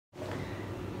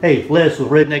Hey, Les with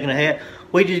Redneck in a Hat.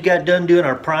 We just got done doing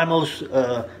our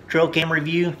Primos trail cam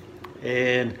review,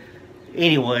 and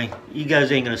anyway, you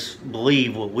guys ain't gonna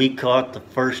believe what we caught the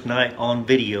first night on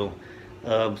video.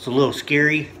 It's a little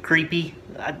scary, creepy.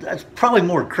 That's probably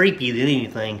more creepy than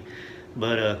anything,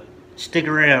 but stick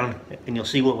around and you'll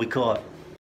see what we caught.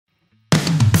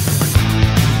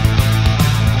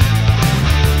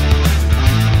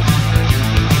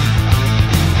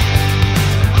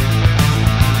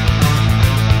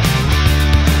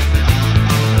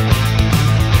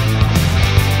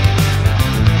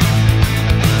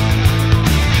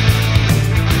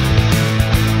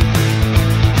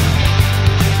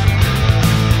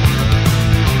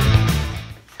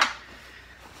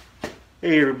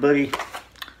 Hey everybody,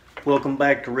 welcome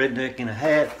back to Redneck in a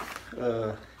Hat.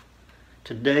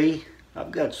 Today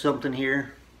I've got something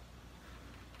here.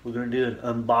 We're going to do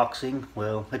an unboxing.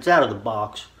 Well, it's out of the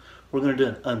box. We're going to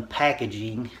do an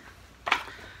unpackaging,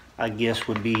 I guess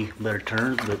would be better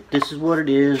terms, but this is what it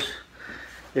is.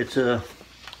 It's a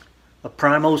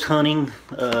Primos hunting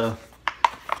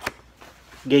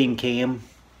game cam.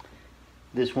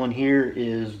 This one here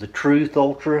is the Truth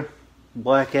Ultra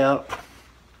Blackout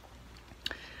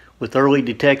with early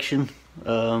detection.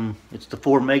 It's the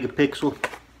 4 megapixel.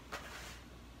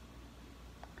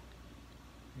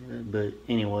 But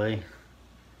anyway,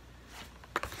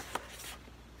 it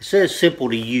says simple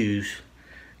to use.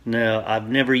 Now, I've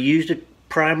never used a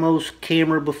Primos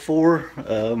camera before.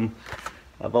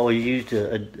 I've always used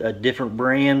a different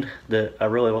brand that I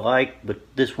really like,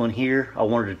 but this one here, I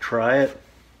wanted to try it.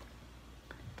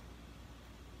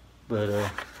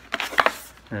 But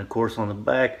and of course on the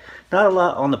back, not a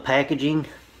lot on the packaging,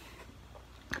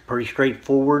 pretty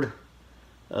straightforward.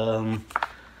 I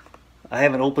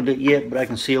haven't opened it yet, but I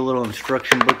can see a little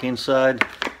instruction book inside.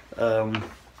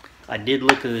 I did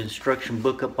look at the instruction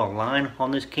book up online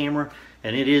on this camera,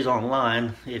 and it is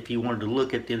online if you wanted to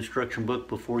look at the instruction book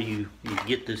before you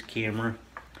get this camera.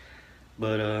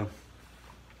 But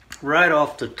right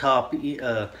off the top,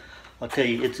 I'll tell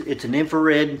you, it's an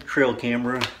infrared trail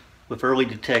camera with early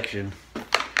detection.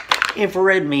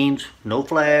 Infrared means no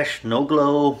flash, no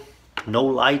glow, no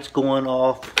lights going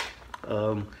off.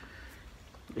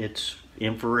 It's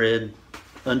infrared,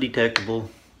 undetectable.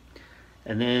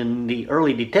 And then the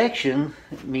early detection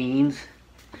means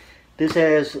this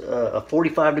has a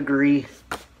 45-degree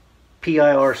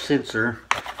PIR sensor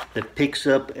that picks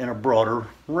up in a broader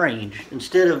range.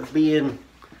 Instead of being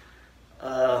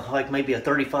like maybe a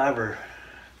 35 or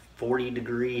 40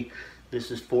 degree, this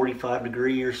is 45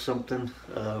 degree or something.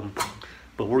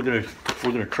 But we're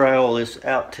gonna try all this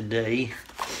out today.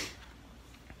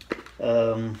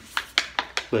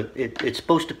 But it's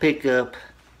supposed to pick up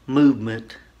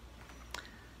movement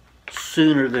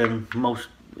sooner than a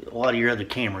lot of your other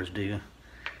cameras do,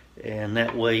 and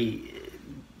that way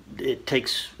it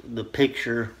takes the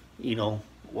picture, you know,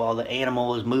 while the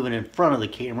animal is moving in front of the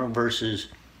camera versus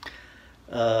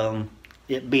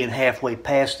it being halfway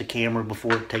past the camera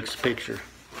before it takes the picture.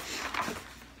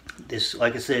 This,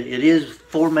 like I said, it is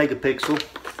 4 megapixel.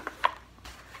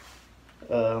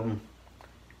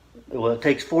 Well, it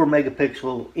takes 4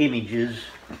 megapixel images,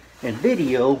 and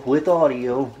video with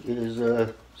audio is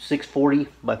 640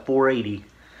 by 480.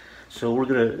 So we're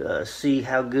gonna see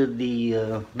how good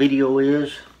the video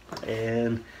is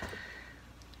and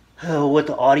what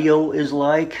the audio is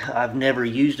like. I've never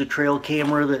used a trail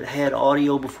camera that had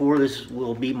audio before. This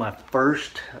will be my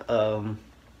first. So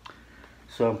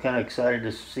I'm kind of excited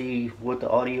to see what the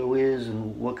audio is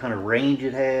and what kind of range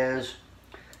it has.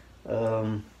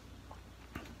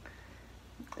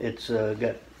 It's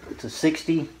a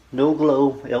 60 no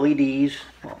glow LEDs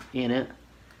in it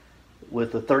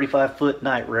with a 35-foot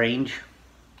night range.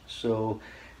 So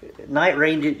night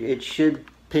range, it should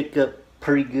pick up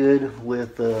pretty good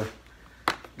with the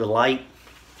light.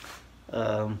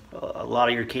 A lot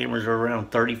of your cameras are around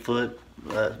 30 foot.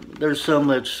 There's some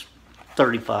that's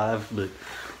 35, but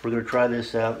we're going to try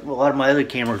this out. A lot of my other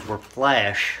cameras were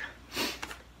flash,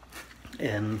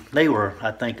 and they were,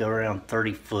 I think, around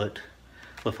 30 foot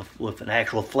with an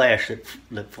actual flash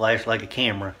that flashed like a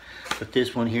camera. But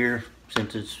this one here,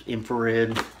 since it's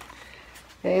infrared,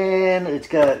 and it's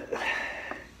got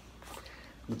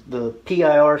the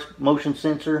PIR motion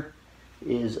sensor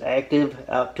is active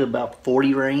out to about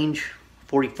 40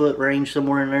 foot range,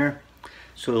 somewhere in there.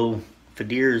 So if a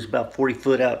deer is about 40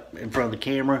 foot out in front of the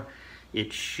camera,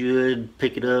 it should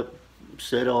pick it up,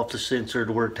 set off the sensor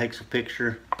to where it takes a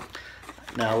picture.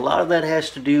 Now, a lot of that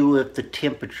has to do with the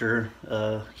temperature,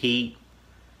 heat,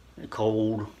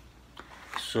 cold.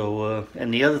 So,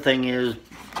 and the other thing is,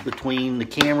 between the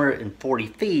camera and 40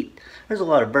 feet, there's a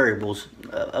lot of variables.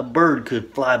 A bird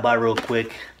could fly by real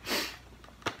quick,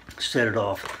 set it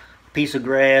off. A piece of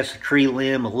grass, a tree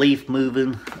limb, a leaf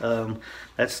moving.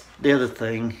 That's the other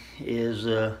thing is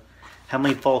how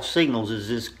many false signals is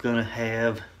this going to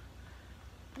have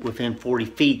within 40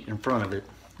 feet in front of it,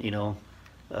 you know,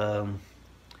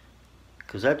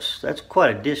 because that's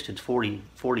quite a distance, 40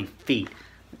 feet.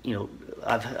 You know,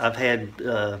 I've had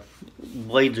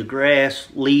blades of grass,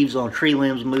 leaves on tree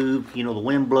limbs move. You know, the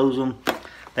wind blows them,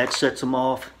 that sets them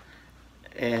off,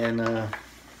 and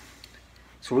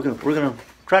so we're gonna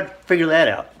try to figure that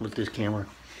out with this camera.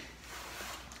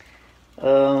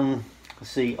 Let's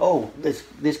see. Oh,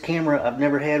 this camera, I've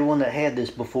never had one that had this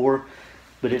before,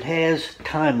 but it has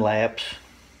time lapse,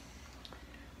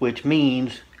 which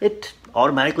means it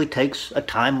automatically takes a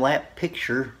time lapse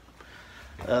picture.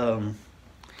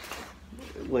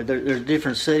 There's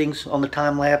different settings on the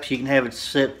time lapse. You can have it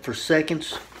set for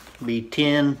seconds, be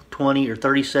 10, 20, or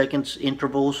 30 seconds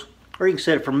intervals, or you can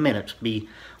set it for minutes, be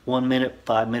 1 minute,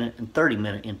 5 minute, and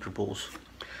 30-minute intervals.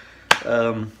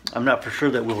 I'm not for sure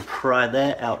that we'll try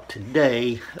that out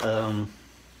today.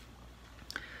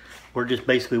 We're just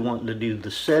basically wanting to do the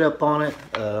setup on it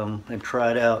and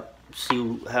try it out,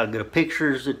 see how good of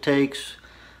pictures it takes,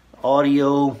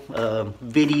 audio,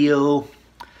 video,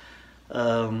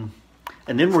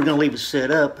 and then we're going to leave it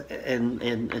set up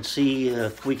and see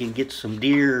if we can get some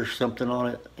deer or something on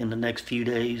it in the next few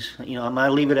days. You know, I might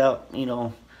leave it out, you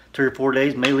know, 3 or 4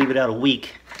 days, may leave it out a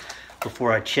week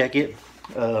before I check it.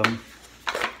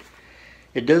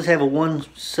 It does have a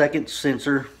 1-second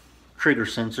sensor, trigger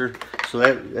sensor, so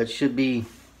that should be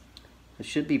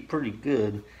pretty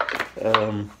good.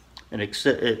 And it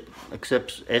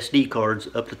accepts SD cards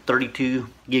up to 32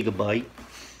 gigabyte.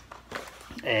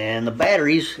 And the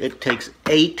batteries, it takes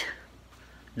 8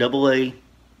 AA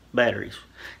batteries.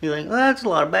 You think, well, that's a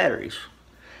lot of batteries,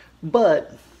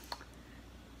 but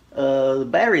the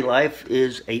battery life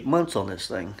is 8 months on this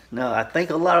thing. Now, I think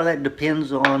a lot of that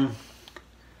depends on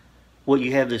what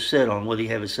you have this set on, whether you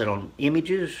have it set on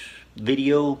images,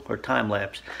 video, or time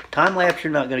lapse. Time lapse,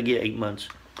 you're not going to get 8 months.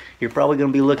 You're probably going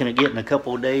to be looking at getting a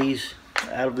couple of days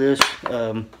out of this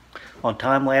on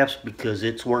time lapse, because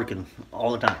it's working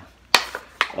all the time.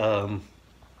 And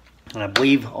I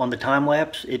believe on the time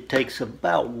lapse it takes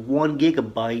about 1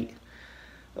 gigabyte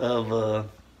of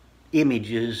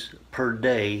images per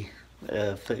day.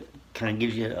 If it kind of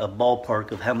gives you a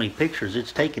ballpark of how many pictures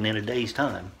it's taken in a day's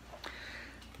time.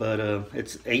 But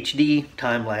it's HD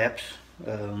time lapse,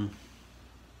 and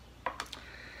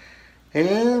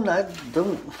I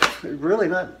don't really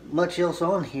not much else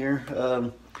on here.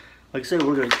 Like I said,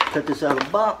 we're going to cut this out of the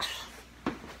box.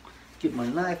 Get my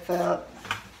knife out.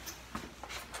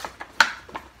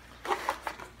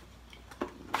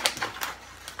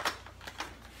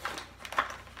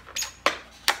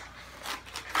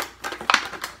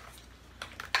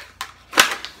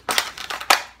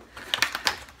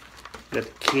 Got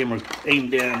the camera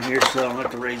aimed down here, so I don't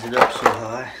have to raise it up so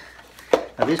high.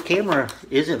 Now, this camera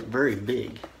isn't very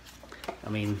big. I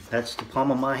mean, that's the palm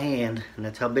of my hand, and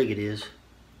that's how big it is.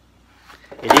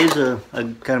 It is a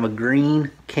kind of a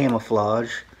green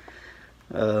camouflage.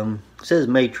 It says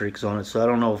Matrix on it, so I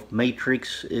don't know if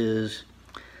Matrix is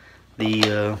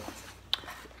the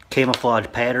camouflage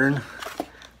pattern,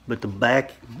 but the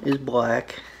back is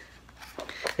black.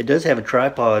 It does have a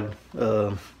tripod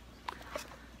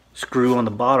screw on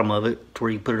the bottom of it to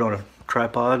where you put it on a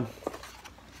tripod,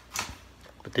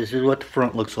 but this is what the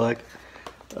front looks like.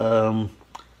 Let's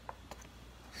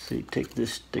see, take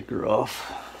this sticker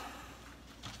off.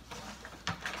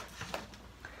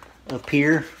 Up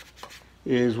here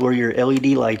is where your LED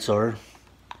lights are.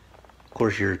 Of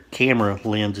course, your camera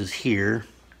lens is here.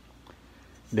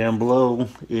 Down below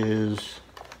is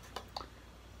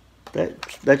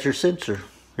that's your sensor,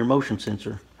 your motion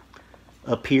sensor.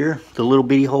 Up here, the little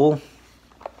bitty hole.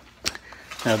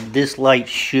 Now, this light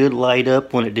should light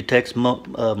up when it detects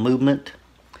movement,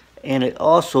 and it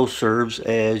also serves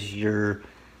as your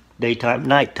daytime,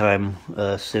 nighttime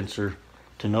sensor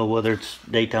to know whether it's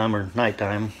daytime or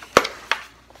nighttime.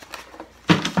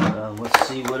 Let's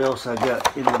see what else I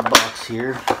got in the box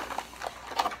here.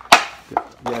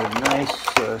 Got a nice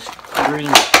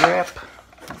green strap.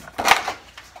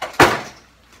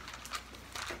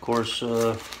 Of course,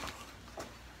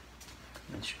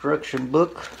 instruction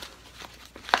book.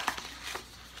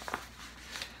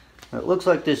 Now, it looks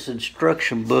like this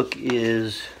instruction book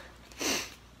is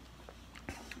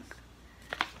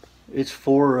it's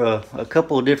for a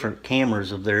couple of different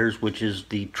cameras of theirs, which is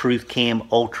the Truth Cam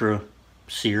Ultra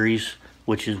series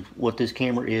which is what this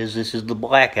camera is. This is the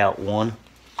Blackout one,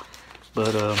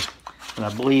 but and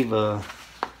I believe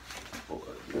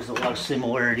there's a lot of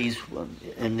similarities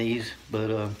in these,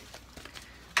 but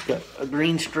got a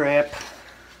green strap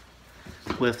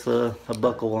with a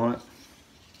buckle on it.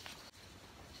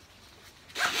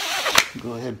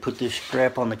 Go ahead and put this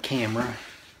strap on the camera.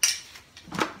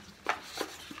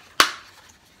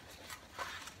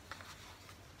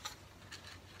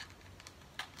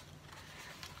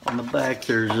 On the back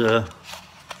there's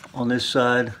on this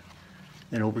side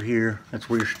and over here, that's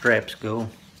where your straps go.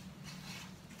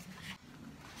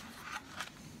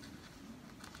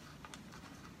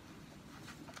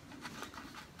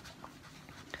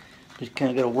 Just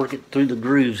kind of got to work it through the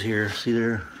grooves here, see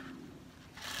there?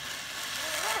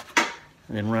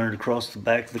 And then run it across the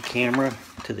back of the camera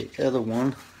to the other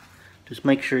one. Just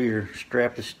make sure your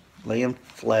strap is laying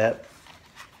flat.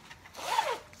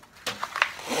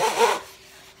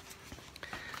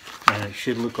 And it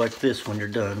should look like this when you're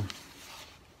done.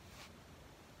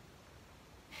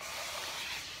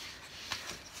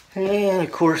 And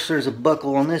of course there's a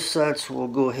buckle on this side, so we'll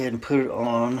go ahead and put it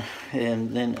on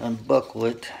and then unbuckle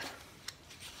it.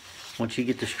 Once you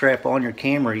get the strap on your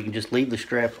camera, you can just leave the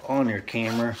strap on your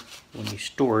camera when you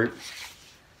store it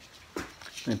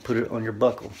and put it on your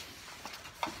buckle.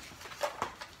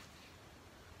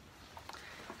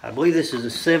 I believe this is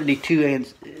a 72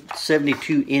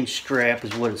 inch strap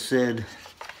is what it said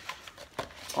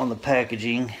on the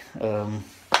packaging. And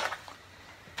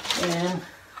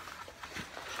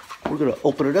we're going to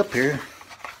open it up here.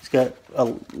 It's got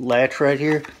a latch right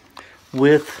here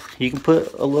with, you can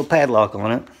put a little padlock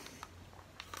on it.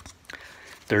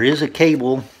 There is a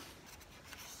cable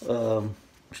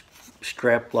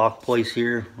strap lock place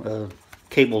here,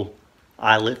 cable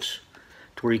eyelets,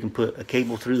 to where you can put a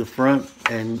cable through the front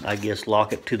and I guess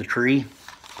lock it to the tree.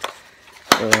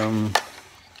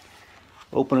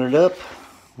 Open it up.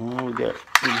 Well, we got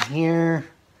in here.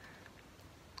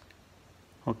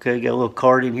 Okay, got a little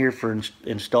card in here for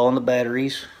installing the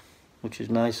batteries, which is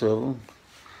nice of them.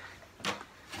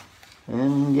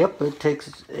 And yep, it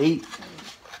takes eight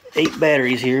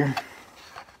batteries here.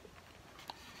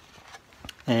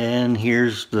 And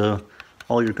here's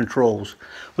all your controls,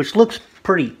 which looks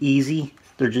pretty easy.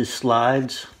 They're just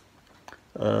slides.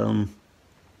 Power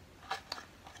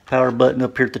button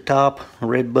up here at the top, a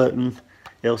red button,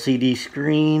 LCD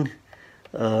screen.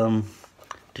 To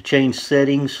change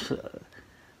settings,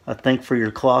 I think for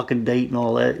your clock and date and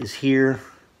all that is here.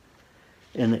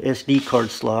 And the SD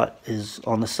card slot is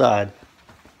on the side.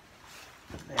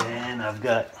 And I've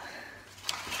got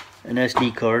an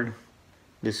SD card.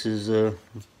 This is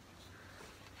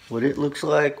what it looks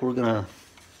like. We're gonna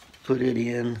put it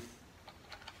in.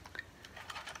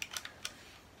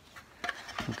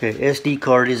 Okay, SD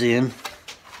card is in.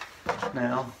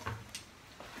 Now,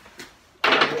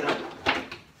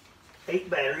 8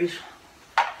 batteries.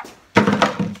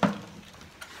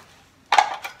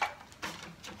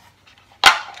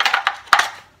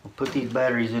 We'll put these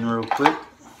batteries in real quick.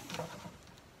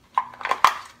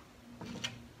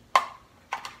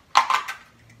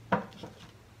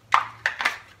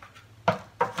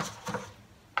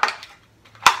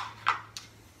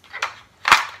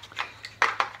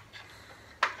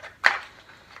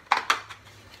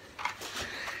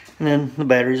 And then the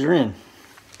batteries are in.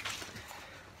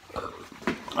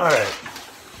 Alright.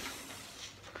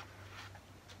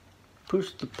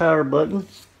 Push the power button.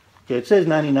 Okay, it says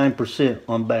 99%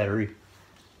 on battery,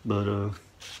 but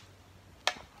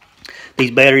these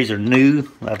batteries are new.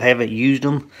 I haven't used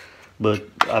them, but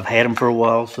I've had them for a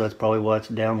while, so that's probably why it's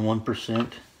down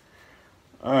 1%.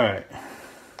 Alright.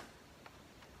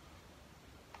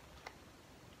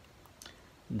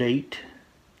 Date.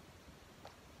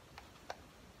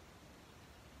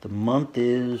 The month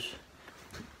is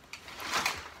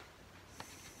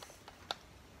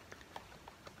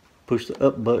push the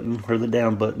up button or the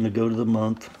down button to go to the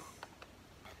month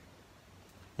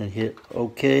and hit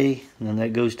OK, and then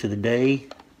that goes to the day.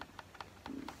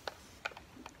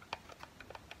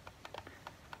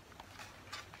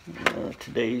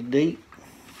 Today's date.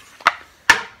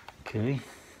 Okay.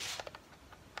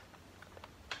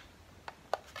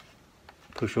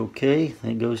 Push OK,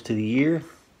 then it goes to the year.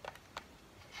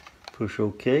 Push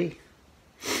OK.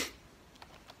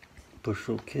 Push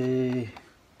OK.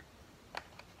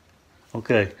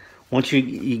 Okay. Once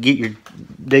you get your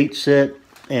date set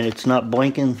and it's not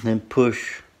blinking, then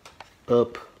push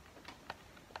up.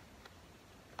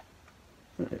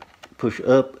 Push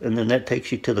up, and then that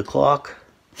takes you to the clock.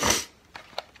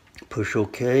 Push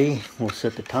OK. We'll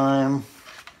set the time.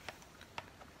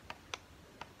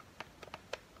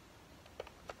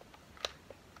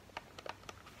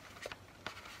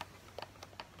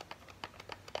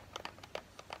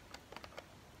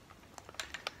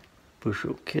 Push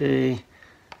OK.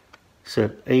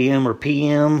 Set AM or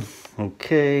PM.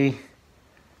 OK.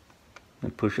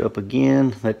 And push up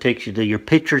again. That takes you to your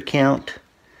picture count.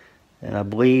 And I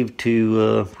believe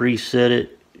to reset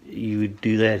it, you would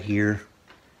do that here.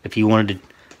 If you wanted to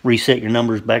reset your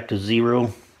numbers back to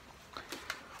 0.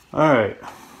 Alright.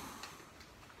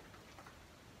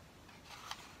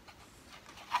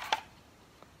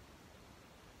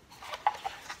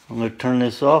 I'm going to turn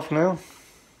this off now.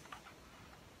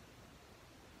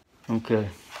 Okay.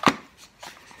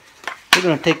 We're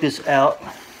going to take this out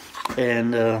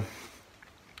and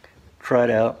try it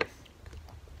out.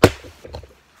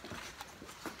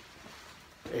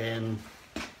 And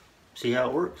see how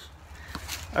it works.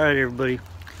 Alright everybody,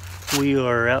 we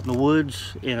are out in the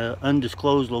woods in an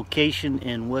undisclosed location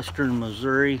in western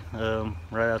Missouri,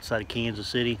 right outside of Kansas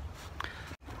City.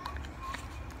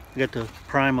 We got the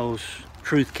Primos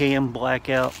Truth Cam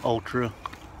Blackout Ultra,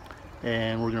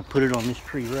 and we're going to put it on this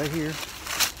tree right here.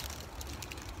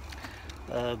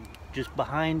 Just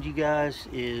behind you guys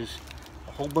is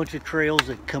a whole bunch of trails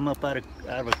that come up out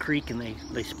of a creek, and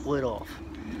they split off.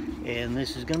 And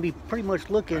this is going to be pretty much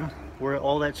looking where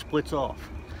all that splits off.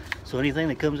 So anything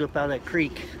that comes up out of that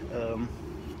creek,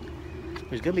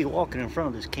 is going to be walking in front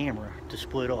of this camera to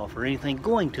split off, or anything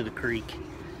going to the creek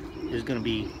is going to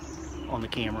be on the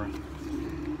camera.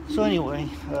 So anyway,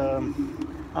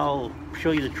 I'll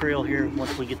show you the trail here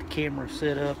once we get the camera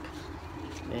set up,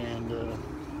 and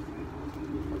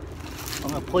I'm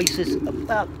going to place this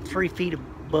about 3 feet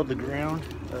above the ground.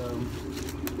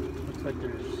 Looks like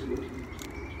there's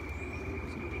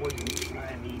some poison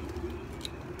ivy.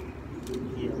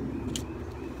 Yeah.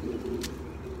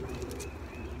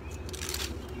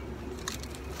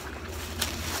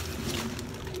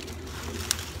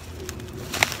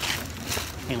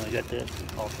 Anyway, I got that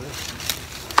off of it.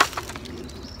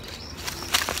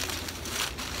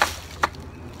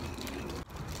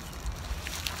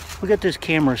 We got this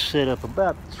camera set up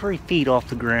about 3 feet off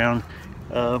the ground.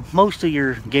 Most of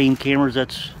your game cameras,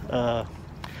 that's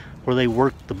where they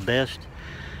work the best.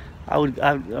 I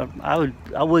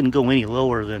wouldn't go any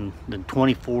lower than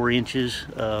 24 inches,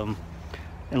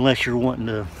 unless you're wanting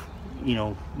to, you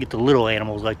know, get the little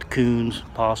animals like the coons,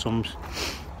 possums.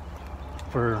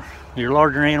 For your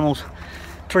larger animals,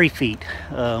 3 feet.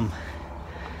 Like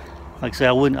I said,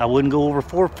 I wouldn't go over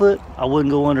 4 foot. I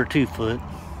wouldn't go under 2 foot.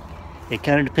 It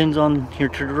kind of depends on your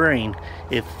terrain.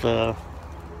 If the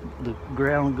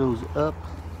ground goes up,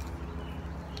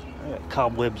 I got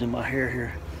cobwebs in my hair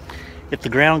here. If the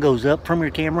ground goes up from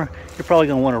your camera, you're probably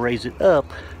going to want to raise it up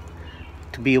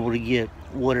to be able to get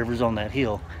whatever's on that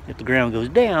hill. If the ground goes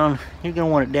down, you're going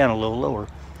to want it down a little lower.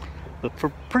 But for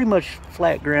pretty much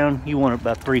flat ground, you want it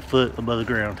about 3 foot above the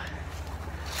ground.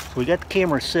 So we got the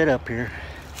camera set up here.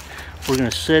 We're going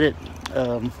to set it,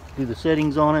 do the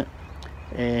settings on it,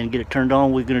 and get it turned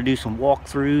on. We're going to do some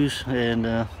walkthroughs,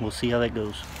 and we'll see how that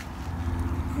goes.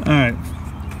 Alright,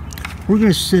 we're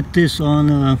going to set this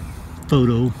on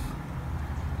photo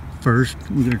first.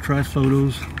 We're going to try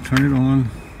photos, turn it on,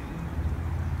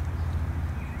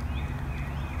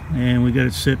 and we got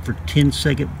it set for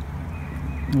 10-second,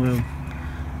 well,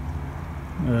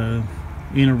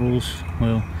 intervals,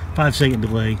 well, 5-second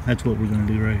delay. That's what we're going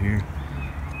to do right here.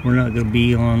 We're not going to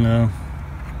be on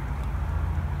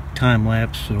time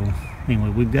lapse. So anyway,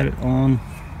 we've got it on,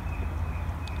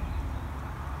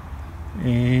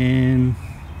 and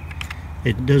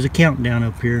it does a countdown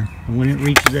up here, and when it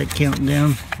reaches that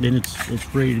countdown, then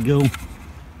it's ready to go.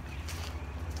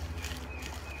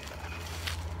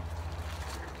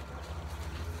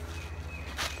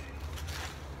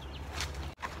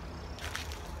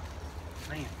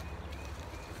 Man,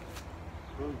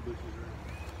 rose bushes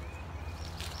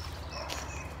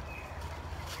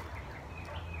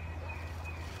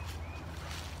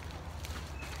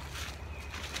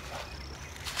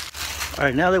are.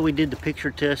 Alright, now that we did the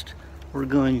picture test, we're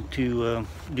going to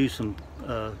do some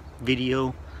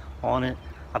video on it.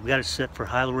 I've got it set for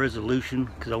high resolution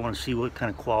because I want to see what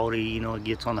kind of quality, you know, it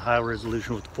gets on the high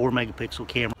resolution with the 4-megapixel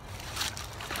camera.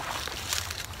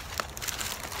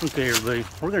 Okay everybody,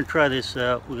 we're going to try this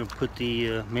out. We're going to put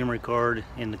the memory card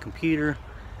in the computer,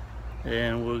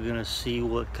 and we're going to see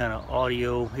what kind of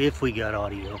audio, if we got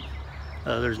audio.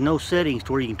 There's no settings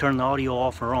to where you can turn the audio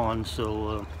off or on,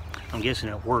 so I'm guessing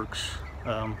it works.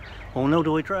 We'll know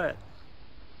till we try it.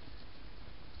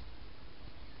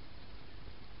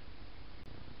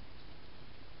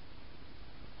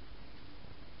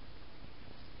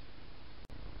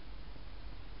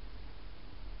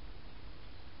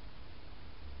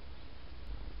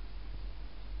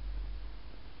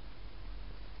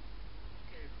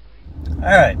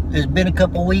 Alright, it's been a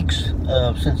couple weeks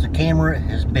since the camera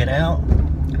has been out.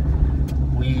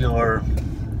 We are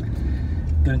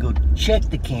gonna go check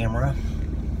the camera,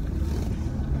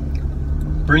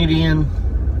 bring it in,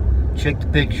 check the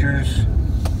pictures,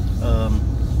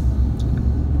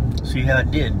 see how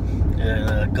it did,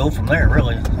 go from there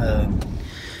really.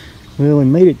 Well, we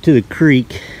made it to the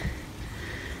creek.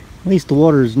 At least the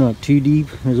water is not too deep.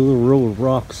 There's a little row of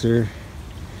rocks there.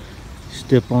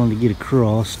 Step on to get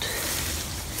across.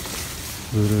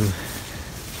 But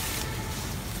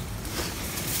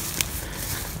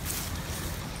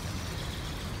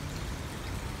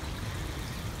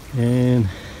and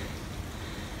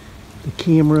the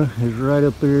camera is right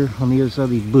up there on the other side of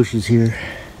these bushes here.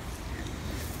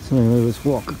 So anyway, let's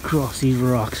walk across these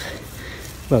rocks.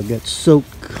 About got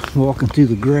soaked walking through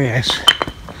the grass.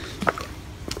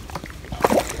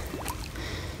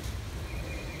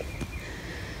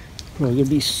 Probably gonna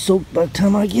be soaked by the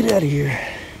time I get out of here.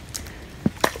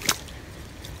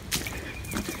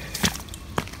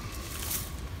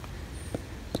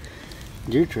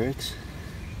 Deer tracks.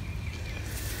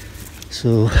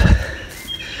 So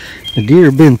the deer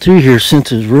have been through here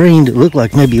since it's rained. It looked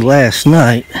like maybe last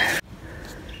night.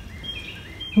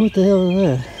 What the hell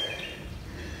is that?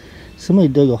 Somebody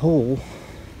dug a hole,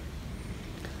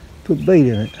 put bait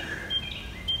in it.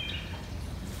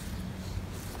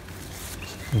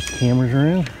 There's cameras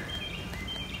around.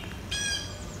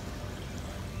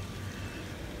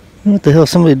 What the hell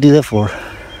somebody do that for?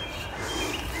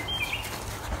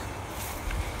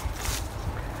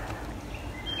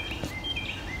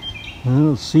 I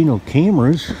don't see no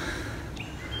cameras.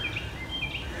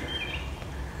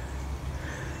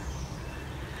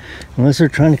 Unless they're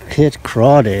trying to catch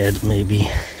crawdads, maybe,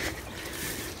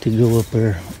 to go up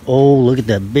there. Oh, look at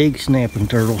that big snapping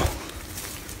turtle.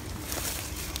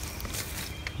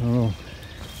 Oh,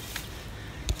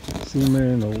 see him there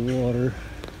in the water.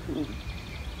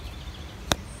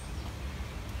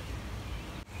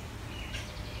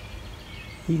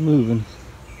 Keep moving.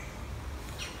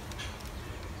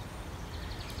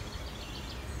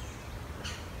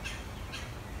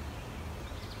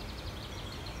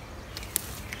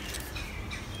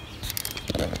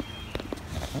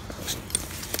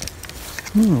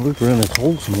 Look around this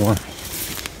hole some more.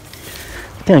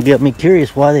 Kind of got me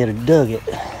curious why they had dug it.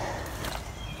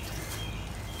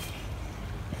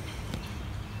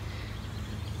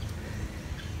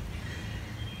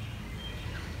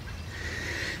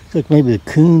 Looks like maybe the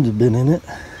coons have been in it.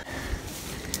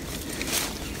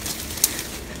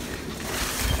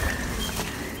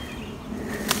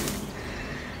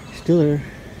 Still there,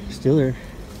 still there.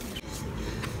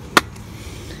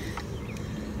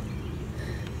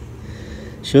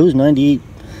 Shows 98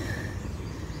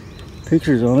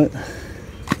 pictures on it.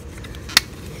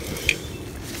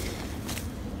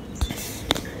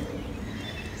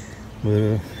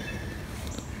 But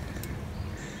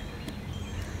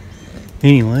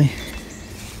anyway,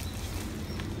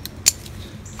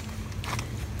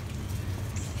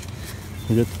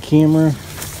 we got the camera.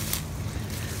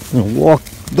 I'm gonna walk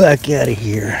back out of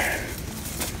here.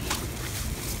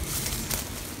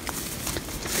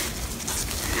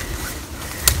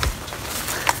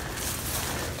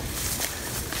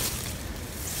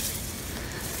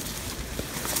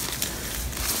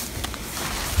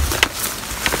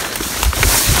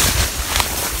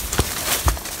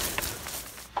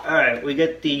 Alright, we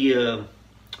got the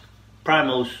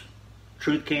Primos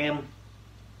Truth Cam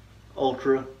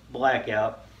Ultra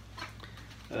Blackout.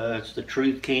 It's the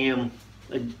Truth Cam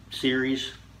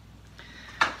series.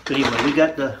 But anyway, we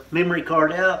got the memory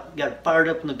card out, got it fired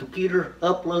up in the computer,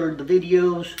 uploaded the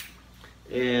videos,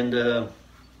 and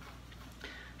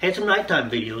had some nighttime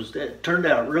videos that turned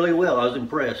out really well. I was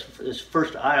impressed. It's the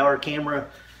first IR camera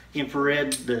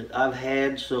infrared that I've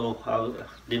had, so I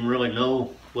didn't really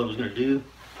know what I was going to do.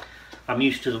 I'm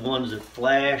used to the ones that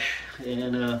flash,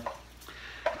 and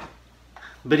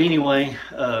but anyway,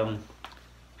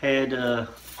 had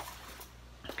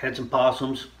some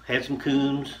possums, had some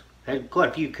coons, had quite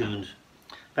a few coons.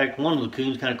 In fact, one of the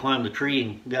coons kind of climbed the tree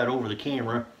and got over the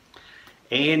camera,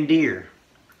 and deer.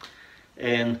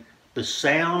 And the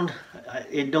sound,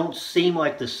 it don't seem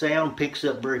like the sound picks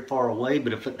up very far away,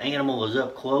 but if an animal is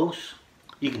up close,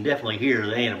 you can definitely hear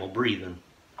the animal breathing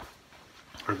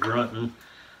or grunting.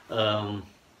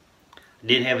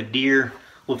 Did have a deer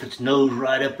with its nose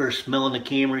right up there smelling the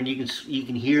camera, and you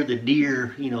can hear the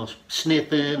deer, you know,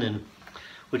 sniffing, and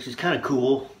which is kind of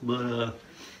cool. But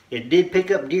it did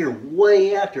pick up deer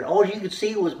way out there. All you could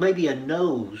see was maybe a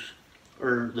nose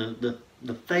or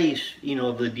the face, you know,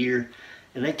 of the deer,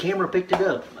 and that camera picked it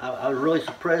up. I was really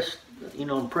impressed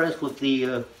with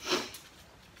the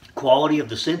quality of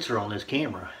the sensor on this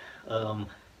camera.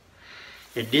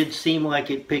 It did seem like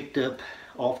it picked up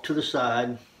off to the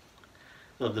side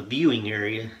of the viewing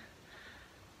area.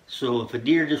 So if a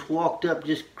deer just walked up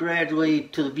just gradually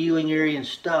to the viewing area and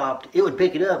stopped, it would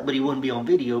pick it up, but he wouldn't be on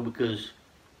video because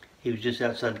he was just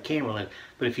outside the camera length.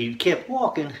 But if he kept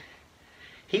walking,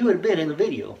 he would have been in the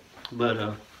video. But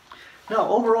no,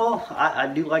 overall, I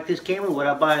do like this camera. Would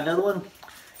I buy another one?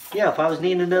 Yeah, if I was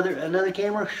needing another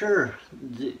camera, sure.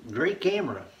 Great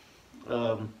camera.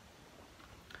 Of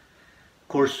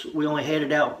course, we only had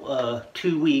it out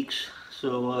 2 weeks,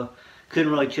 so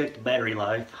couldn't really check the battery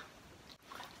life.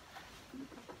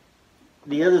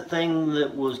 The other thing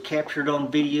that was captured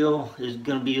on video is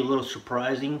going to be a little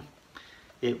surprising.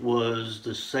 It was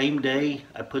the same day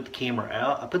I put the camera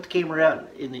out. I put the camera out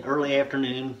in the early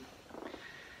afternoon,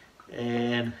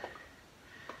 and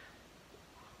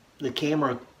the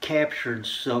camera captured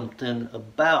something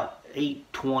about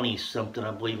 8:20 something,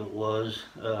 I believe it was.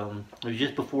 It was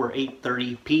just before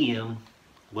 8:30 p.m.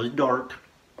 It was dark.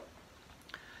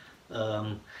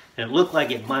 And it looked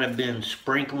like it might have been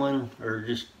sprinkling or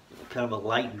just kind of a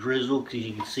light drizzle, because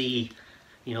you can see,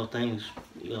 you know, things,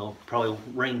 you know, probably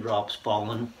raindrops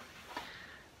falling.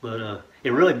 But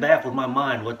it really baffled my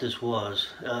mind what this was.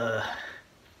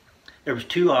 There was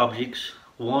 2 objects.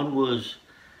 One was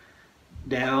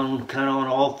down kind of on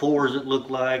all fours, it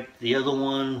looked like. The other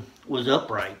one was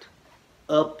upright,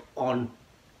 up on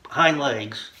hind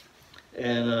legs.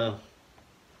 And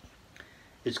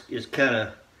it's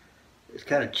kind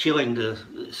of chilling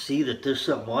to see that there's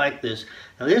something like this.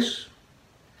 Now it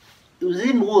was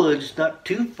in woods not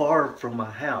too far from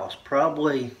my house,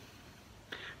 probably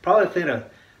within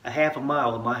a half a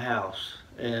mile of my house.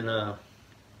 And I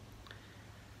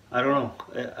don't know,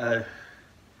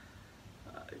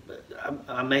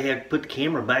 I may have to put the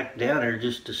camera back down there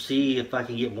just to see if I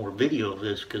can get more video of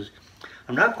this, because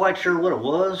I'm not quite sure what it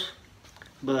was.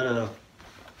 But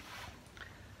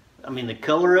I mean, the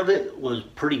color of it was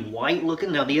pretty white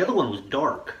looking. Now the other one was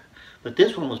dark, but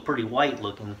this one was pretty white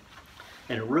looking,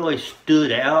 and it really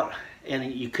stood out,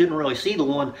 and you couldn't really see the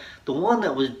one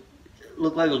that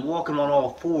looked like it was walking on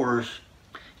all fours.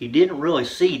 You didn't really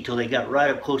see till they got right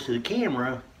up close to the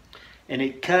camera, and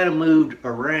it kind of moved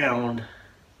around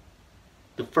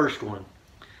the first one,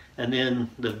 and then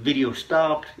the video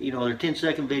stopped. You know, they're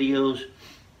 10-second videos,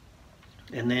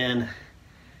 and then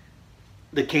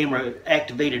the camera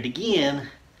activated again,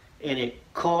 and it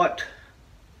caught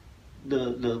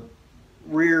the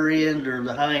rear end or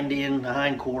the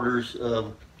hind quarters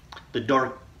of the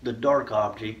dark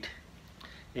object,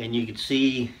 and you could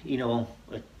see, you know,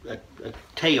 a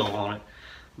tail on it.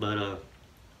 But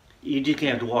you just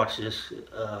have to watch this.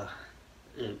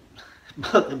 It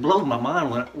blows my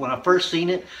mind. When I first seen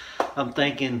it, I'm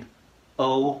thinking,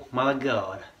 oh my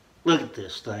God, look at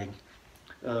this thing.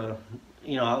 You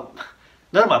know,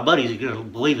 none of my buddies are going to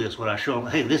believe this when I show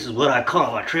them, hey, this is what I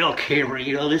call my trail camera,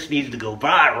 you know, this needs to go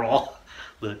viral.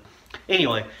 But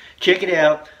anyway, check it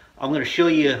out. I'm going to show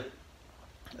you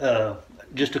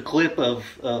just a clip of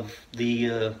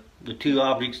the 2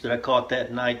 objects that I caught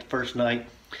that night, the first night.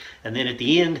 And then at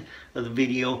the end of the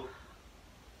video,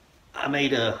 I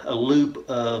made a loop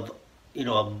of, you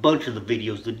know, a bunch of the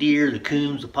videos, the deer, the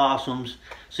coons, the possums,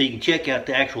 so you can check out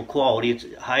the actual quality. It's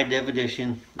high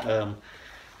definition. But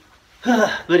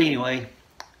anyway,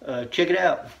 check it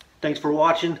out. Thanks for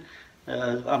watching.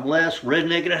 I'm Les,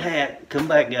 Redneck in a hat. Come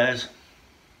back, guys.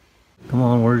 Come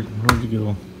on, where'd you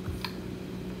go?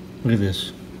 Look at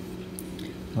this.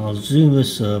 I'll zoom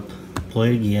this up.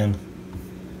 Play again.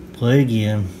 Play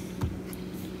again.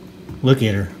 Look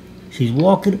at her. She's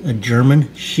walking a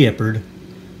German Shepherd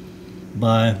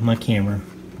by my camera.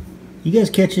 You guys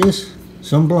catch this?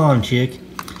 Some blonde chick.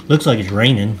 Looks like it's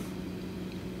raining.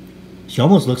 She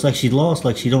almost looks like she's lost,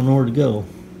 like she don't know where to go.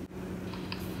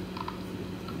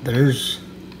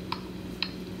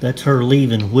 That's her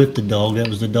leaving with the dog. That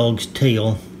was the dog's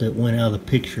tail that went out of the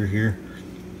picture here.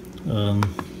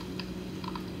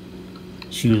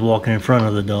 She was walking in front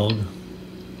of the dog.